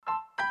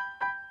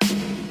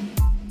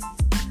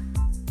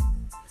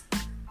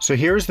So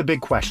here's the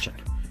big question.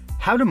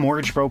 How do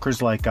mortgage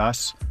brokers like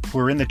us, who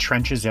are in the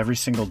trenches every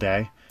single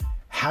day,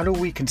 how do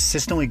we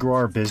consistently grow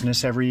our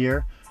business every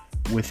year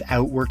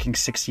without working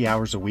 60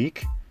 hours a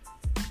week?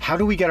 How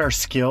do we get our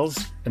skills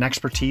and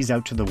expertise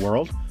out to the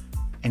world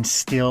and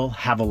still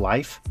have a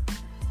life?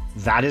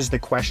 That is the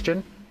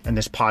question, and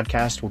this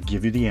podcast will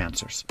give you the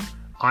answers.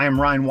 I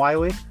am Ryan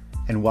Wiley,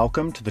 and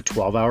welcome to the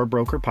 12-Hour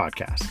Broker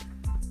Podcast.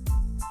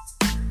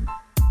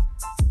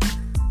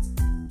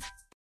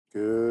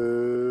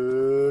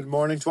 Good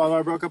morning,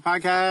 12-Hour Broker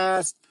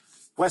Podcast.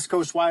 West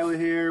Coast Wiley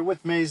here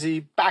with Maisie,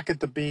 back at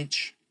the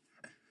beach.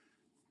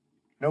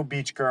 No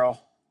beach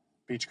girl.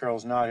 Beach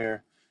girl's not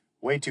here.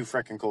 Way too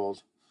freaking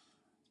cold.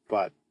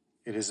 But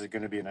it is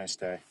going to be a nice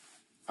day.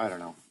 I don't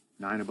know.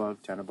 9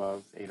 above, 10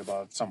 above, 8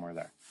 above, somewhere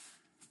there.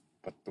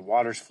 But the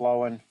water's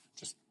flowing.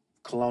 Just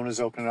Kelowna's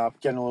opening up,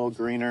 getting a little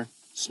greener.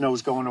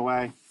 Snow's going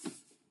away.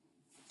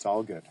 It's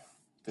all good.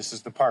 This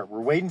is the part.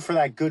 We're waiting for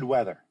that good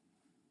weather.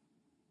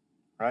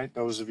 Right?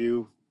 Those of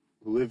you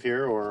who live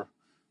here or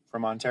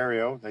from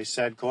Ontario, they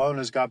said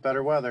Kelowna's got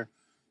better weather.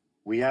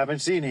 We haven't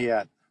seen it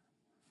yet.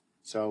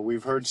 So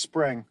we've heard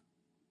spring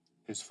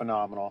is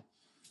phenomenal,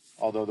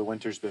 although the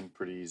winter's been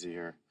pretty easy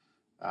here,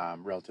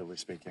 relatively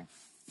speaking.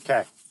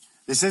 Okay,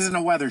 this isn't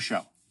a weather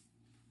show.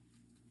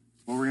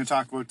 What we're going to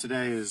talk about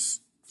today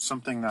is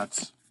something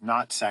that's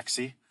not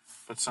sexy,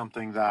 but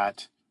something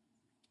that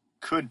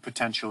could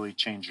potentially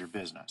change your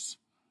business.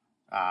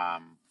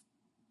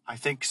 I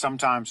think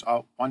sometimes,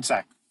 one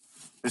sec.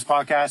 This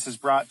podcast is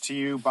brought to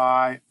you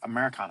by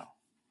Americano.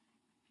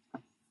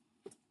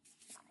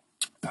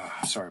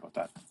 Sorry about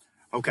that.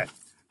 Okay.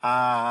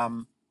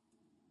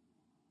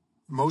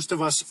 Most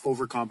of us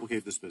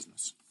overcomplicate this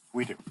business.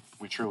 We do.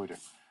 We truly do.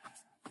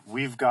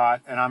 We've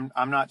got, and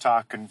I'm not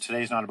talking,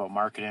 today's not about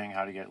marketing,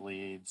 how to get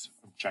leads,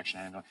 objection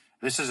handling.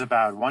 This is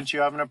about once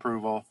you have an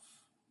approval,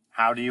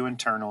 how do you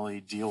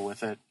internally deal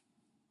with it?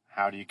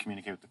 How do you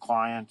communicate with the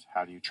client?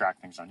 How do you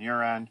track things on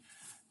your end?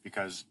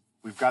 Because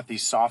we've got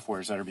these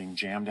softwares that are being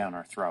jammed down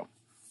our throat,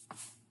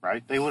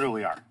 right? They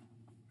literally are.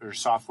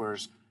 There's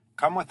softwares,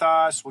 come with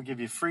us, we'll give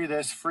you free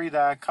this, free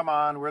that, come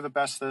on, we're the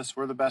best this,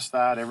 we're the best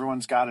that.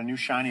 Everyone's got a new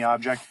shiny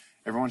object.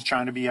 Everyone's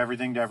trying to be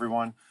everything to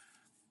everyone.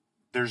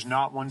 There's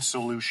not one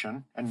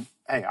solution. And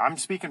hey, I'm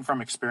speaking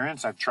from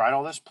experience. I've tried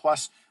all this.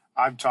 Plus,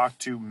 I've talked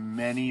to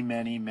many,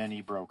 many,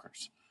 many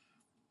brokers.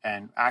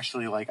 And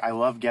actually, I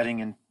love getting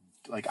in,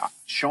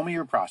 show me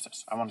your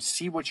process. I want to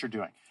see what you're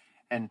doing.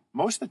 And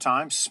most of the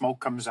time, smoke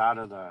comes out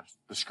of the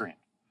screen.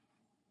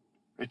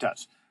 It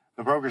does.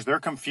 The brokers, they're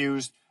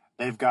confused.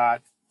 They've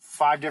got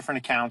 5 different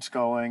accounts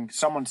going.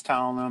 Someone's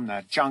telling them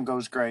that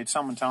Jungo's great.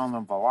 Someone's telling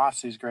them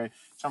Velocity's great.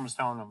 Someone's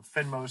telling them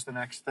Finmo's the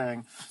next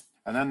thing.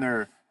 And then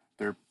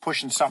they're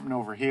pushing something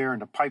over here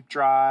into Pipe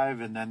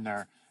Drive. And then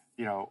they're,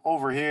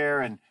 over here.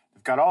 And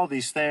they've got all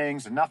these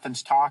things and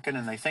nothing's talking.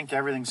 And they think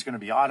everything's going to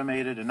be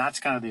automated. And that's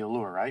kind of the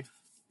allure, right?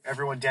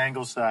 Everyone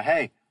dangles the,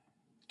 hey,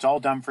 it's all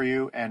done for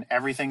you and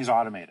everything's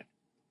automated.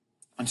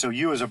 And so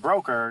you as a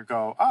broker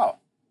go, oh,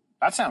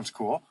 that sounds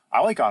cool.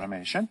 I like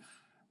automation,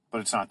 but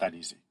it's not that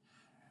easy.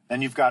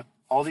 Then you've got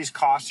all these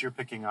costs you're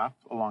picking up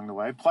along the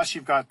way. Plus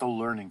you've got the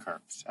learning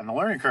curves, and the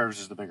learning curves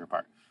is the bigger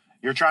part.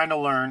 You're trying to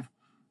learn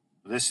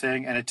this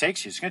thing and it's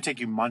going to take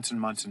you months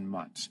and months and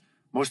months.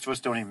 Most of us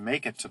don't even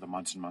make it to the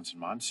months and months and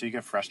months. So you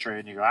get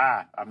frustrated and you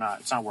go,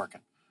 it's not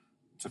working.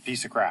 It's a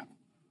piece of crap,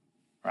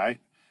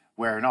 right?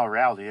 Where in all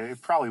reality,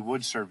 it probably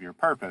would serve your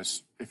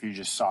purpose if you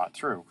just saw it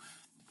through.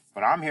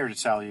 But I'm here to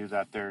tell you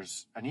that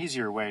there's an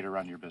easier way to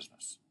run your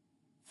business,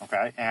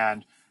 okay?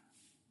 And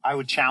I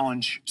would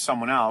challenge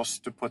someone else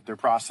to put their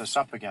process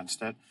up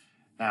against it.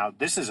 Now,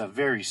 this is a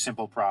very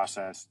simple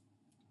process.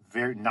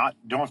 Don't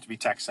have to be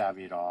tech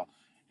savvy at all.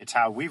 It's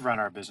how we've run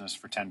our business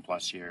for 10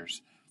 plus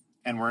years.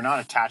 And we're not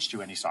attached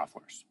to any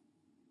softwares.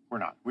 We're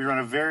not. We run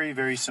a very,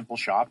 very simple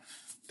shop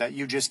that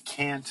you just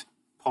can't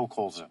poke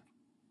holes in,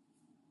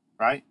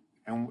 right?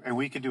 And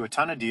we could do a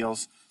ton of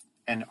deals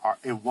and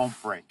it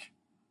won't break.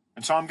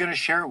 And so I'm going to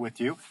share it with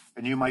you.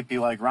 And you might be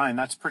like, Ryan,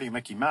 that's pretty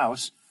Mickey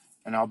Mouse.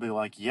 And I'll be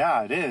like,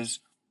 yeah, it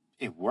is.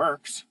 It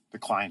works. The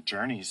client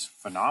journey is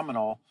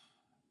phenomenal.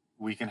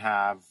 We can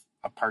have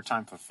a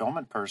part-time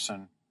fulfillment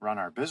person run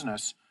our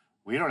business.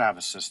 We don't have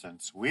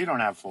assistants. We don't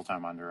have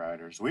full-time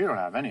underwriters. We don't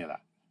have any of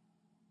that.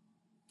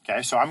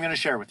 Okay, so I'm going to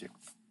share with you.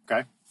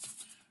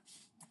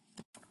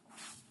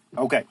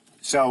 Okay,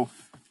 so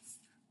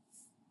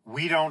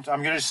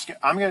I'm going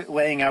to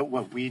laying out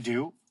what we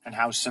do and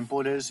how simple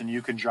it is, and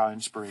you can draw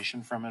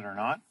inspiration from it or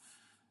not.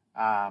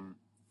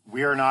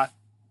 We are not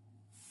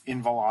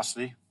in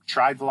Velocity.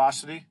 Tried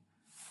Velocity.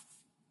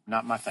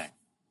 Not my thing.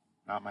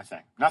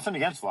 Nothing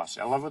against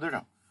Velocity. I love what they're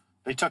doing.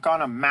 They took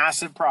on a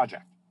massive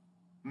project.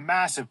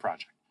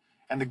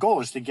 And the goal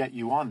is to get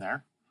you on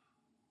there,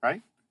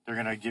 right? They're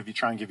going to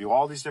try and give you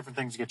all these different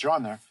things to get you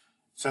on there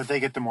so that they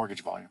get the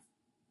mortgage volume,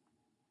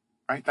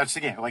 right? That's the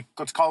game.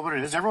 Let's call it what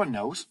it is. Everyone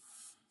knows.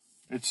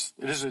 It's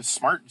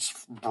smart.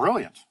 It's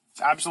brilliant.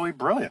 It's absolutely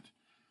brilliant.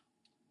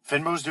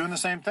 Finmo's doing the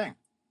same thing.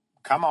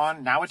 Come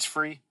on. Now it's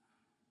free.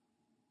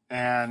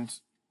 And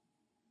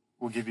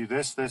we'll give you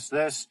this,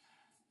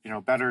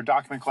 better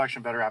document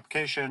collection, better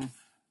application.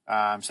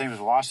 Same as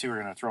Velocity,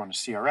 we're going to throw in a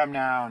CRM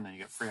now, and then you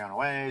get free on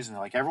ways. And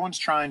like everyone's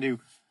trying to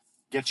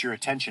get your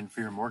attention for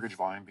your mortgage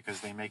volume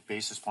because they make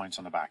basis points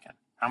on the back end.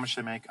 How much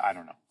they make, I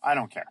don't know. I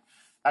don't care.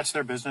 That's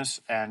their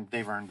business, and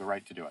they've earned the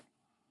right to do it,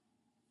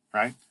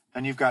 right?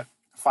 Then you've got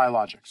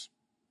Filogix.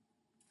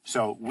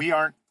 So we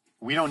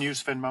don't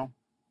use Finmo.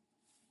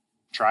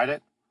 Tried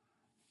it.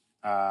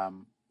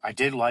 I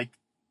did like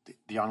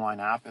the online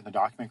app and the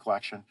document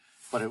collection,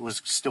 but it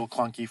was still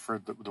clunky for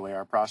the way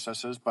our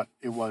process is. But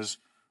it was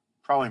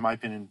probably, in my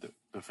opinion,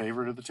 the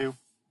favorite of the two.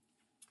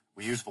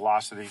 We use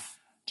Velocity.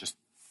 Just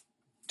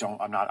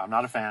I'm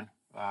not a fan.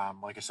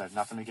 Like I said,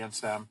 nothing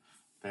against them.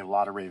 They have a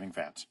lot of raving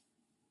fans.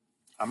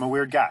 I'm a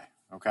weird guy,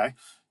 okay?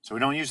 So we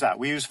don't use that.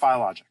 We use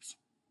Filogix.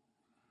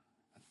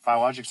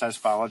 Filogix has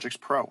Filogix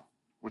Pro,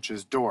 which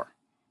is Door.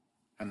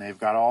 And they've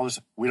got all this.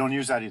 We don't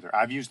use that either.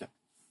 I've used it.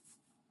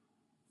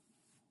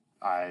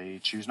 I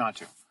choose not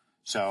to.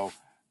 So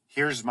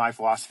here's my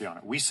philosophy on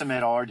it. We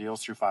submit all our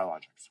deals through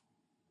Filogix,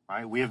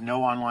 right? We have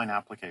no online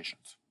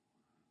applications.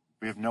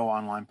 We have no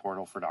online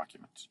portal for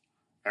documents.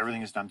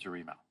 Everything is done through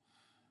email.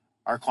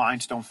 Our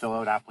clients don't fill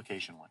out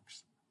application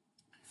links.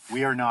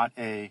 We are not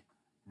a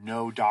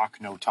no doc,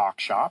 no talk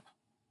shop.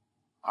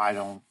 I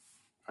don't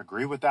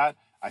agree with that.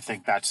 I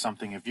think that's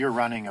something, if you're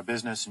running a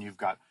business and you've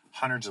got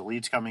hundreds of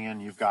leads coming in,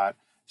 you've got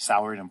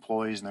salaried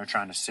employees and they're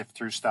trying to sift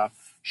through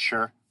stuff,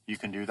 sure, you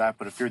can do that.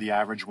 But if you're the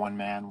average one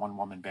man, one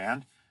woman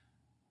band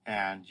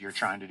and you're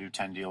trying to do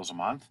 10 deals a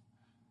month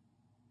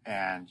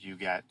and you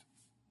get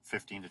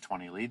 15 to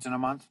 20 leads in a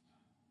month,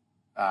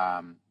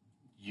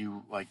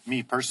 you, like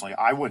me personally,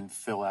 I wouldn't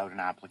fill out an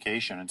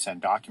application and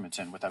send documents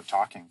in without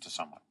talking to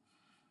someone,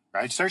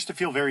 right? It starts to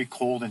feel very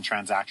cold and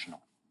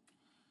transactional,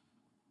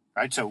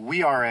 right? So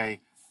we are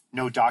a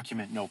no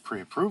document, no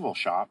pre-approval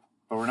shop,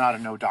 but we're not a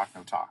no doc,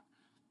 no talk.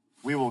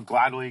 We will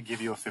gladly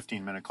give you a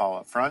 15-minute call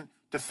up front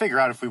to figure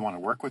out if we want to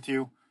work with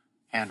you,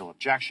 handle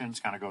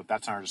objections, kind of go,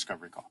 that's our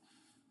discovery call.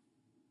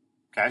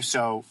 Okay,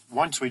 so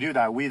once we do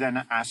that, we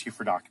then ask you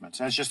for documents.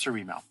 And it's just through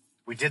email.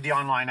 We did the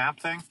online app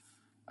thing.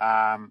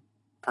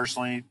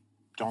 Personally,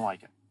 don't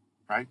like it,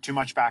 right? Too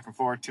much back and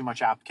forth, too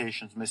much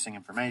applications, missing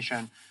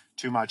information,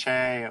 too much,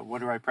 hey,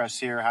 what do I press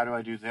here? How do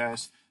I do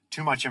this?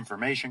 Too much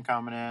information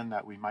coming in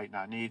that we might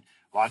not need.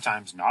 A lot of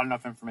times, not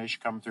enough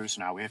information coming through,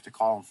 so now we have to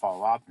call and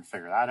follow up and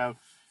figure that out.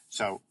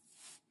 So,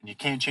 and you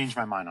can't change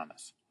my mind on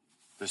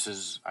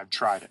this. I've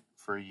tried it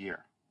for a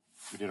year.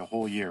 We did a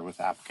whole year with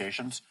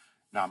applications,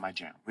 not my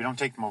jam. We don't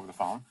take them over the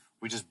phone.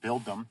 We just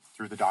build them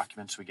through the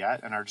documents we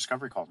get and our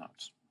discovery call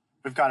notes.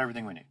 We've got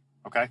everything we need,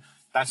 okay?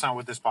 That's not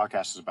what this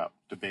podcast is about,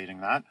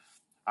 debating that.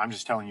 I'm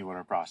just telling you what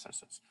our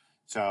process is.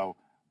 So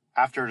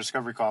after a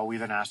discovery call, we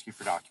then ask you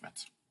for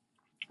documents.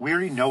 We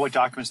already know what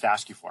documents to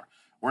ask you for.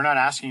 We're not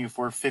asking you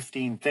for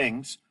 15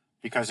 things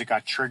because it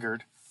got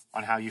triggered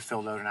on how you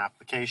filled out an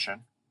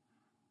application,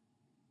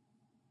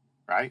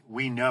 right?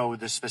 We know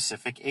the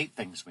specific 8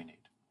 things we need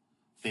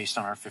based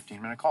on our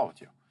 15-minute call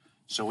with you.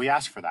 So we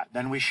ask for that.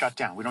 Then we shut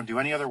down. We don't do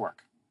any other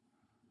work.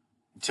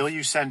 Until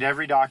you send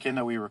every doc in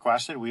that we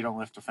requested, we don't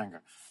lift a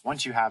finger.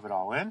 Once you have it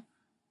all in,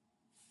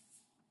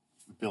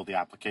 build the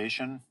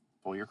application,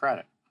 pull your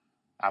credit.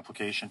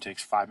 Application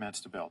takes 5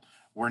 minutes to build.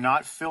 We're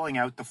not filling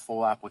out the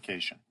full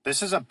application.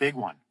 This is a big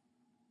one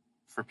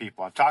for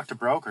people. I've talked to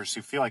brokers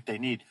who feel like they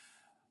need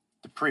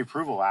the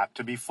pre-approval app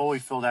to be fully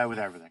filled out with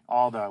everything.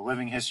 All the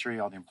living history,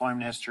 all the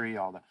employment history,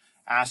 all the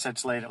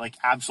assets laid, like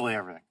absolutely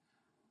everything.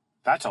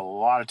 That's a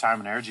lot of time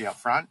and energy up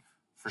front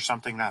for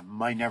something that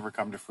might never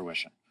come to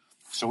fruition.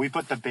 So we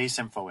put the base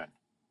info in,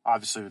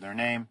 obviously their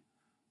name,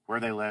 where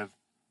they live,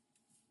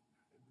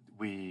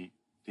 the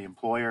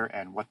employer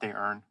and what they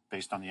earn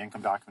based on the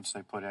income documents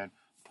they put in,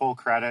 pull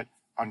credit,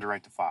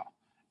 underwrite the file.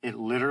 It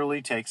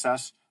literally takes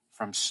us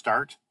from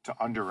start to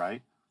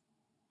underwrite.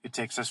 It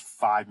takes us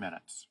 5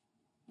 minutes.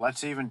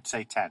 Let's even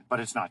say 10, but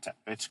it's not 10.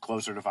 It's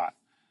closer to 5.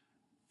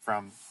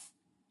 From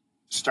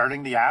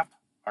starting the app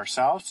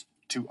ourselves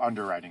to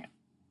underwriting it.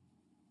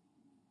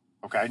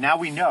 Okay, now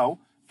we know,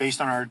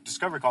 based on our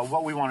discovery call,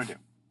 what we want to do.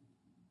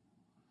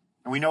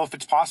 And we know if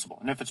it's possible.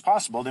 And if it's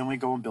possible, then we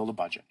go and build a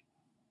budget,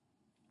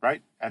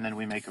 right? And then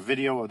we make a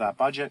video of that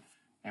budget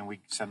and we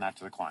send that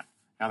to the client.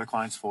 Now the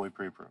client's fully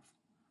pre-approved.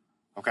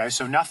 Okay,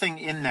 so nothing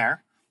in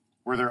there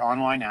where they're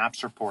online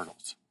apps or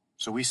portals.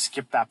 So we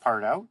skip that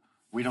part out.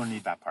 We don't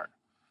need that part.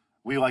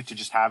 We like to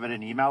just have it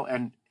in email,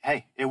 and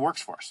hey, it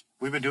works for us.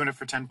 We've been doing it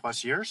for 10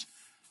 plus years.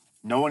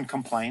 No one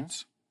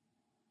complains.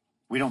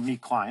 We don't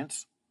meet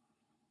clients.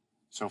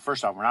 So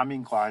first off, we're not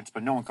meeting clients,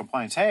 but no one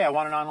complains. Hey, I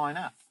want an online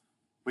app.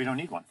 We don't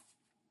need one.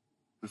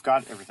 We've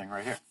got everything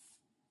right here.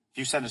 If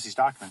you send us these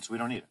documents, we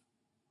don't need it.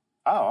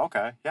 Oh,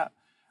 okay, yeah.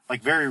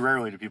 Like very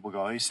rarely do people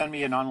go, hey, send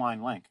me an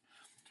online link.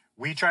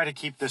 We try to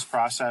keep this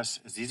process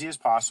as easy as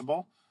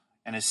possible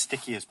and as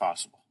sticky as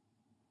possible.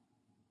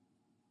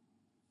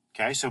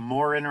 Okay, so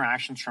more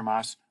interactions from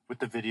us with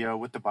the video,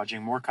 with the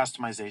budgeting, more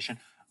customization.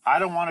 I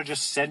don't want to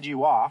just send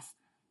you off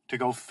to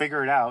go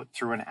figure it out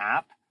through an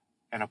app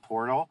and a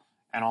portal,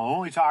 and I'll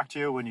only talk to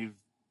you when you've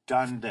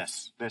done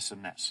this, this,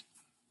 and this.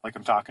 Like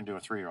I'm talking to a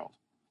 3-year-old.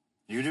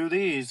 You do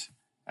these,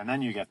 and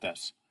then you get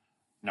this.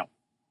 No,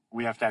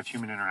 we have to have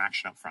human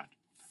interaction up front.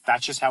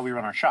 That's just how we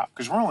run our shop,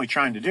 because we're only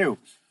trying to do,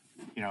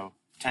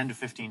 10 to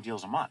 15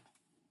 deals a month.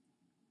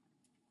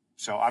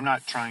 So I'm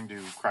not trying to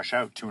crush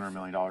out $200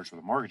 million worth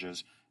of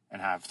mortgages and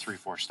have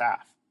 3-4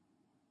 staff.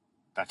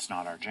 That's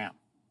not our jam.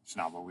 It's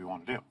not what we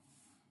want to do.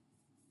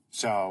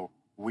 So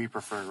we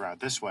prefer to run it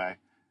this way,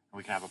 and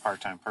we can have a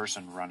part-time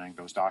person running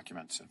those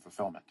documents and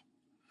fulfillment.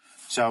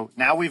 So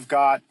now we've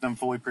got them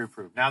fully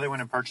pre-approved. Now they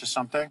went and purchased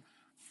something.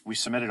 We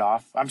submit it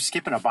off. I'm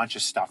skipping a bunch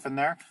of stuff in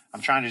there.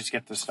 I'm trying to just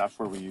get the stuff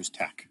where we use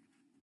tech.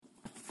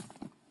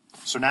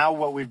 So now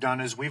what we've done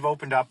is we've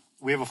opened up,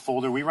 we have a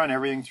folder. We run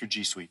everything through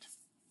G Suite.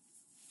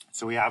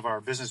 So we have our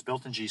business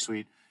built in G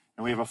Suite,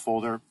 and we have a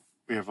folder.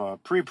 We have a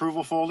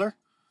pre-approval folder.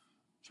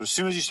 So as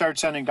soon as you start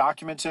sending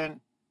documents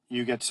in,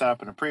 you get set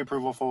up in a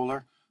pre-approval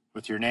folder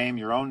with your name,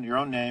 your own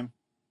name.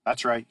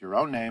 That's right, your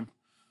own name,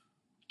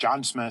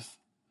 John Smith.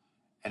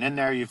 And in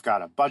there, you've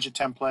got a budget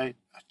template,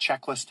 a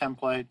checklist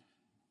template,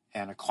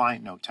 and a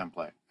client note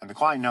template. And the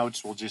client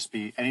notes will just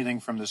be anything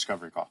from the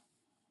discovery call.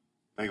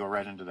 They go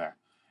right into there.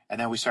 And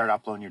then we start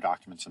uploading your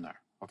documents in there.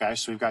 Okay,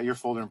 so we've got your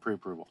folder in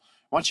pre-approval.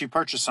 Once you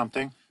purchase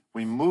something,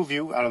 we move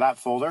you out of that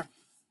folder.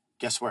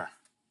 Guess where?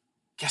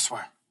 Guess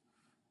where?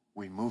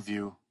 We move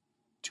you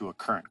to a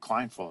current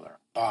client folder.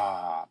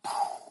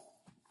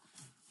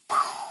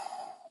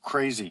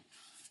 Crazy.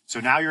 So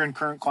now you're in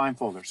current client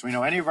folder. So we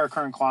know any of our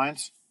current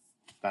clients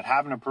that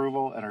have an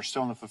approval and are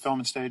still in the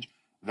fulfillment stage,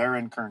 they're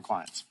in current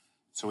clients.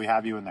 So we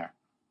have you in there.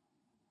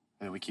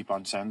 And we keep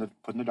on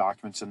putting the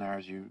documents in there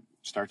as you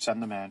start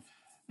sending them in.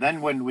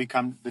 Then when we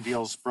come, the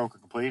deal's broker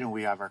complete and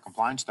we have our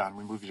compliance done,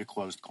 we move you to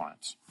closed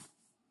clients.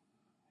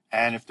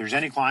 And if there's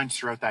any clients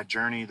throughout that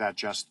journey that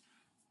just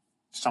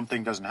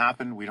something doesn't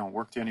happen, we don't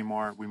work with you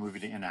anymore, we move you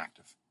to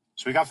inactive.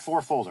 So we got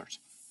 4 folders.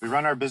 We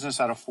run our business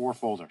out of 4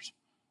 folders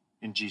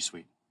in G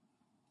Suite.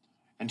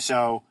 And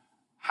so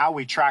how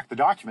we track the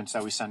documents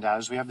that we send out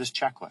is we have this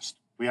checklist.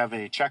 We have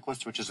a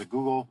checklist, which is a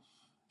Google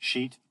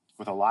sheet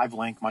with a live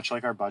link, much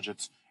like our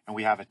budgets. And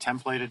we have a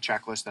templated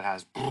checklist that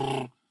has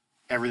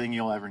everything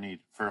you'll ever need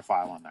for a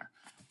file on there.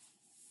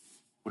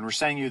 When we're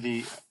sending you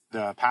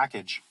the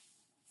package,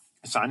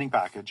 the signing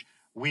package,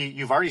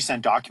 you've already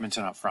sent documents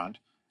in up front.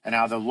 And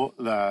now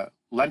the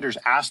lenders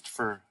asked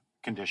for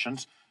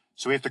conditions.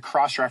 So we have to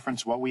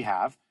cross-reference what we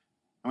have.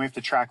 And we have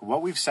to track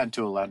what we've sent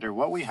to a lender,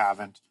 what we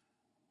haven't.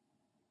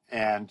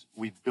 And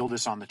we build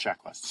this on the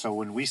checklist. So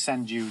when we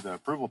send you the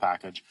approval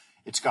package,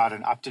 it's got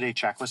an up-to-date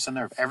checklist in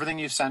there of everything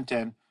you've sent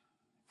in.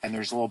 And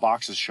there's little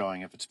boxes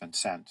showing if it's been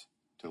sent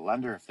to the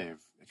lender, if they've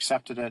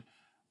accepted it,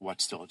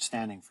 what's still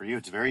outstanding for you.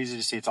 It's very easy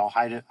to see. It's all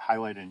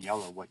highlighted in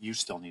yellow what you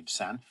still need to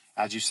send.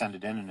 As you send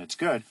it in and it's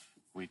good,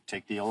 we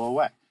take the yellow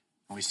away.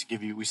 And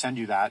we send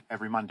you that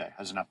every Monday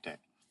as an update.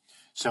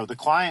 So the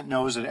client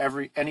knows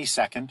at any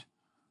second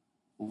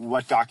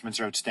what documents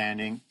are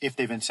outstanding, if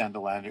they've been sent to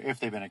the lender, if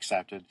they've been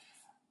accepted.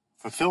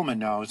 Fulfillment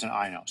knows, and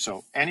I know.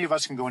 So any of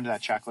us can go into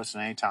that checklist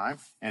at any time,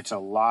 and it's a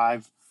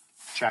live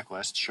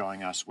checklist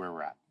showing us where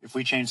we're at. If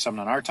we change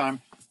something on our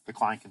time, the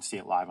client can see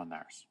it live on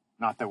theirs.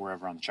 Not that we're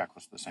ever on the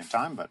checklist at the same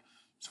time, but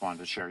just wanted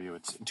to share you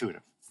it's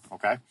intuitive,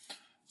 okay?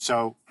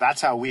 So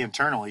that's how we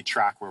internally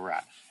track where we're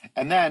at.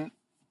 And then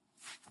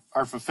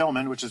our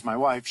fulfillment, which is my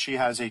wife, she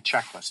has a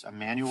checklist, a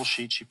manual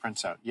sheet she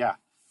prints out. Yeah,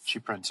 she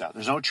prints out.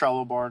 There's no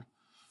Trello board.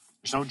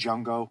 There's no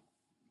Jungo.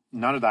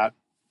 None of that.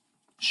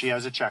 She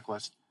has a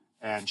checklist,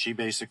 and she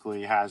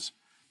basically has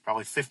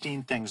probably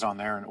 15 things on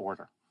there in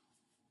order.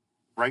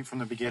 Right from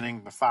the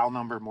beginning, the file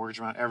number, mortgage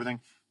amount, everything.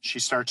 She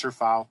starts her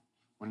file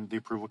when the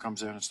approval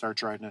comes in and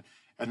starts writing it,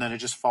 and then it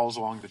just follows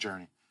along the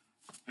journey.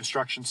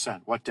 Instructions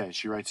sent. What day?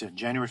 She writes in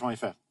January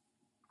 25th.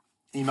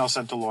 Email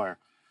sent to lawyer,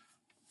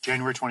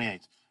 January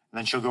 28th. And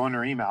then she'll go in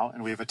her email,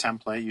 and we have a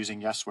template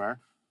using Yesware,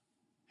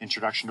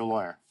 introduction to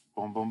lawyer.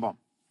 Boom, boom, boom.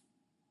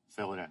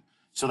 Fill it in.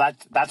 So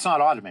that's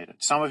not automated.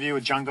 Some of you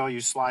at Jungo,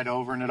 you slide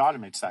over and it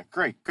automates that.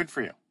 Great, good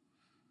for you.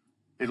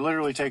 It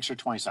literally takes her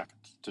 20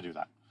 seconds to do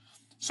that.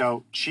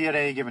 So she at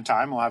any given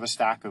time will have a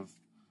stack of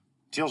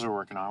deals we're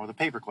working on with a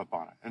paperclip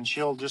on it. And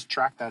she'll just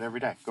track that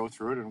every day, go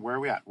through it, and where are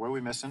we at, where are we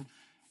missing?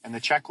 And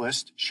the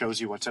checklist shows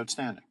you what's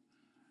outstanding.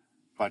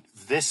 But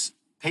this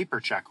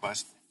paper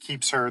checklist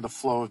keeps her the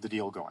flow of the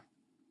deal going.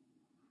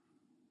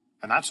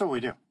 And that's what we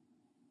do.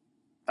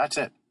 That's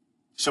it.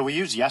 So we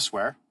use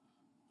Yesware.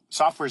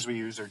 Softwares we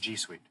use are G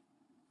Suite.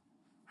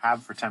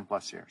 Have for 10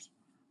 plus years.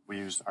 We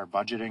use our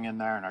budgeting in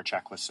there and our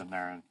checklists in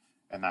there,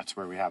 and that's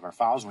where we have our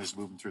files, and we just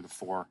move them through the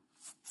 4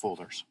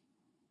 folders.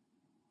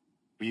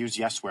 We use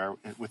Yesware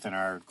within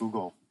our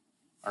Google,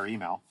 our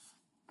email.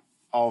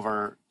 All of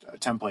our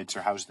templates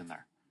are housed in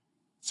there.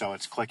 So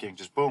it's clicking,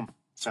 just boom,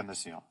 send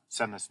this email,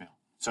 send this email.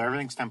 So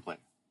everything's templated.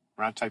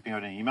 We're not typing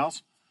out any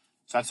emails,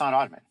 so that's not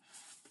automated.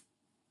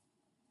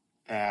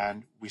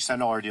 And we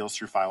send all our deals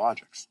through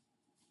FileLogix.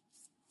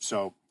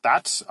 So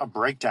that's a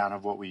breakdown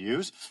of what we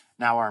use.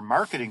 Now our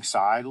marketing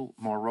side,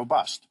 more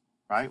robust,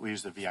 right? We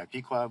use the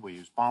VIP Club, we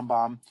use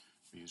BombBomb,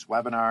 we use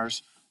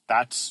webinars.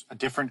 that's a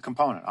different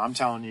component. I'm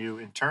telling you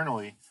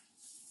internally,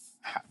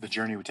 the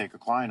journey we take a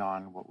client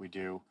on, what we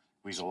do,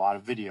 we use a lot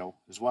of video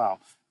as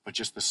well, but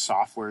just the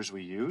softwares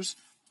we use,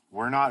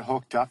 we're not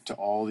hooked up to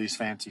all these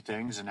fancy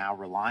things and now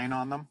relying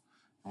on them.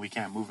 And we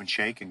can't move and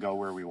shake and go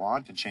where we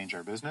want and change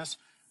our business.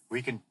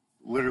 We can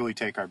literally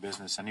take our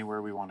business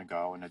anywhere we want to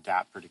go and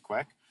adapt pretty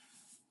quick.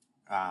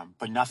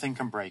 But nothing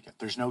can break it.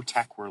 There's no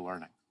tech we're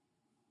learning.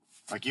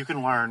 Like you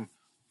can learn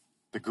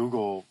the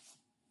Google,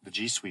 the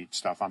G Suite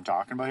stuff I'm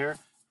talking about here.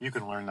 You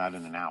can learn that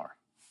in an hour.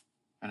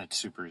 And it's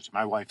super easy.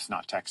 My wife's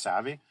not tech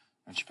savvy,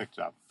 and she picked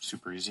it up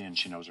super easy, and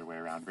she knows her way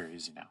around very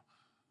easy now.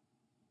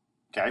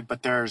 Okay,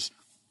 but there's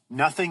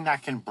nothing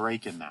that can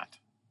break in that.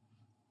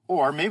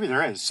 Or maybe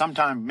there is.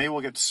 Sometime, maybe we'll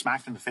get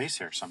smacked in the face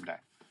here someday,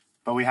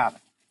 but we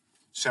haven't.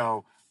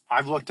 So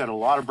I've looked at a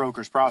lot of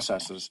brokers'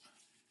 processes,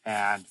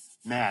 and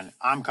man,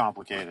 I'm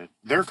complicated.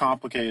 They're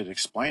complicated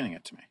explaining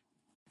it to me.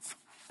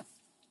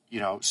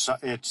 So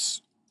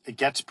it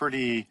gets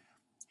pretty,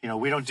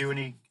 we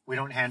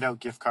don't hand out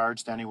gift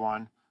cards to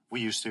anyone. We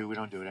used to, we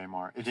don't do it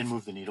anymore. It didn't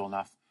move the needle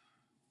enough,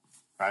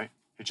 right?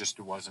 It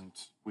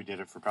wasn't, we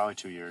did it for probably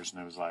 2 years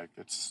and it was like,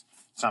 it's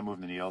not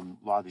moving the needle.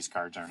 A lot of these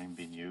cards aren't even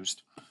being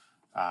used.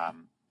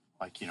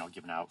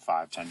 Giving out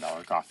 $5,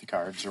 $10 coffee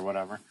cards or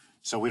whatever.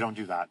 So we don't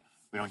do that.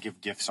 We don't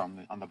give gifts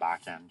on the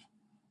back end.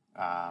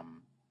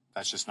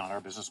 That's just not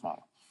our business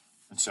model.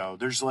 And so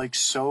there's like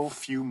so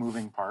few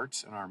moving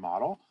parts in our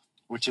model,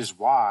 which is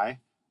why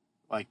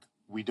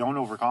we don't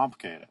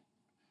overcomplicate it.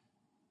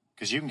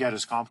 Because you can get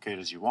as complicated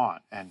as you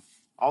want. And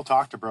I'll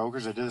talk to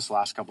brokers. I did this the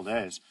last couple of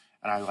days,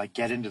 and I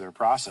get into their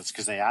process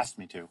because they asked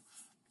me to.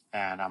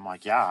 And I'm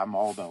like, yeah, I'm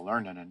all about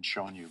learning and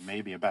showing you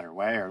maybe a better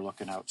way or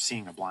looking out,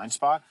 seeing a blind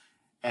spot.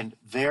 And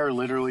they're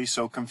literally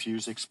so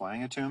confused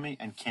explaining it to me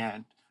and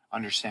can't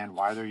understand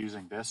why they're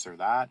using this or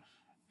that.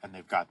 And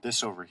they've got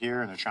this over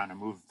here and they're trying to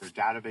move their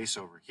database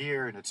over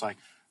here. And it's like,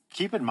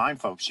 keep in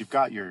mind, folks, you've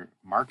got your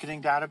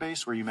marketing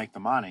database where you make the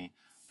money.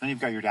 Then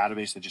you've got your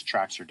database that just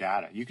tracks your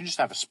data. You can just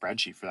have a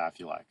spreadsheet for that if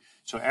you like.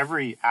 So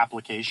every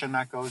application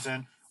that goes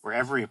in or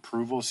every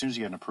approval, as soon as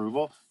you get an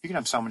approval, you can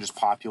have someone just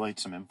populate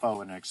some info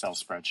in an Excel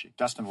spreadsheet.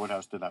 Dustin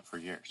Woodhouse did that for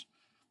years.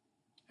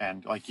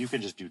 And you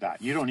can just do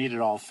that. You don't need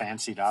it all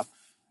fancied up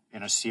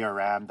in a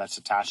CRM that's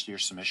attached to your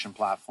submission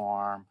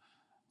platform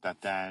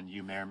that then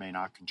you may or may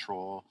not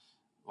control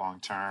long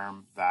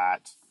term,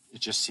 that it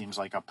just seems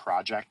like a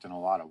project and a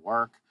lot of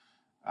work.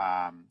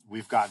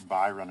 We've gotten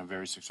by, run a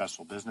very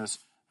successful business,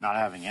 not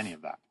having any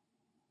of that,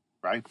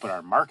 right? But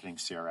our marketing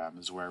CRM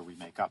is where we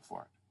make up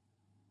for it.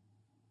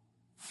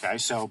 Okay,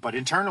 but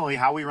internally,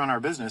 how we run our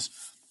business,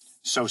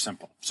 so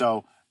simple.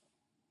 So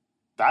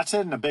that's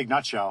it in a big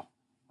nutshell.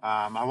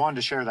 I wanted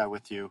to share that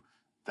with you,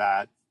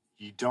 that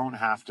you don't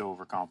have to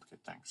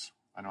overcomplicate things.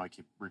 I know I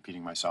keep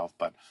repeating myself,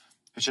 but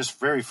it's just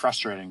very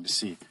frustrating to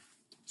see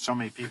so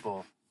many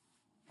people.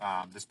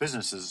 This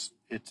business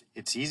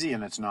it's easy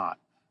and it's not.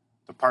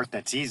 The part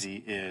that's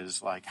easy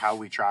is how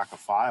we track a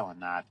file,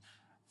 and that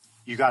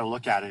you got to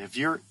look at it.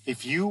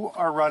 If you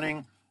are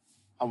running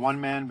a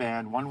one-man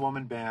band,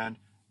 one-woman band,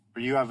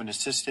 or you have an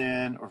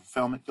assistant or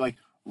film,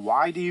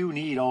 why do you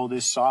need all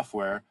this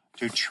software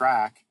to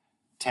track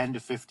 10 to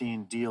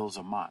 15 deals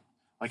a month?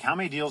 How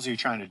many deals are you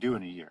trying to do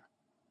in a year?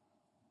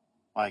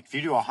 If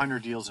you do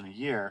 100 deals in a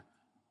year,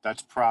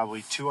 that's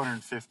probably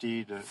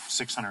 $250,000 to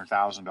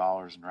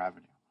 $600,000 in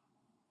revenue,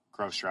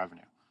 gross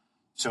revenue.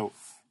 So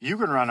you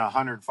can run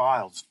 100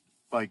 files,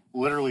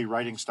 literally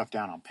writing stuff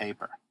down on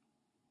paper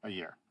a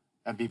year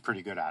and be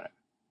pretty good at it.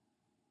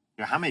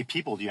 How many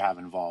people do you have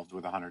involved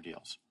with 100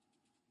 deals?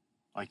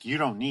 You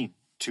don't need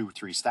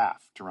 2-3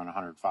 staff to run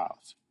 100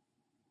 files.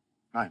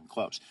 Not even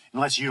close,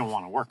 unless you don't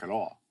want to work at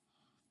all.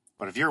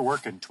 But if you're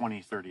working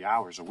 20, 30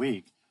 hours a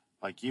week,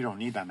 you don't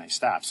need that many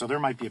staff. So there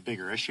might be a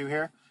bigger issue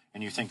here,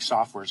 and you think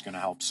software is going to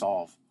help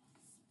solve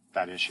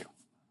that issue.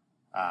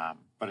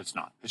 But it's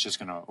not. It's just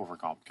going to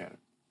overcomplicate it.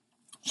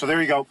 So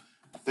there you go.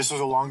 This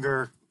was a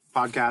longer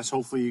podcast.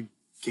 Hopefully you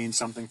gained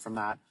something from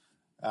that.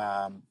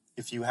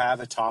 If you have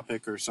a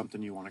topic or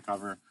something you want to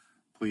cover,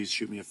 please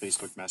shoot me a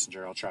Facebook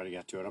Messenger. I'll try to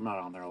get to it. I'm not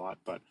on there a lot,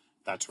 but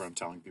that's where I'm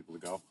telling people to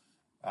go.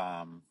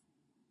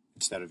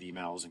 Instead of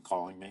emails and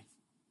calling me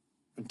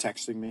and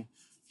texting me,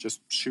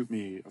 just shoot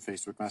me a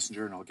Facebook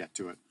Messenger and I'll get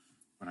to it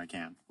when I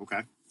can.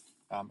 Okay?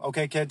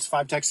 Okay, kids,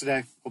 5 texts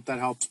today. Hope that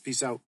helps.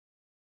 Peace out.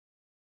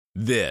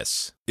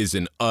 This is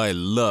an I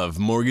Love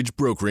Mortgage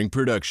Brokering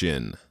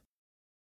production.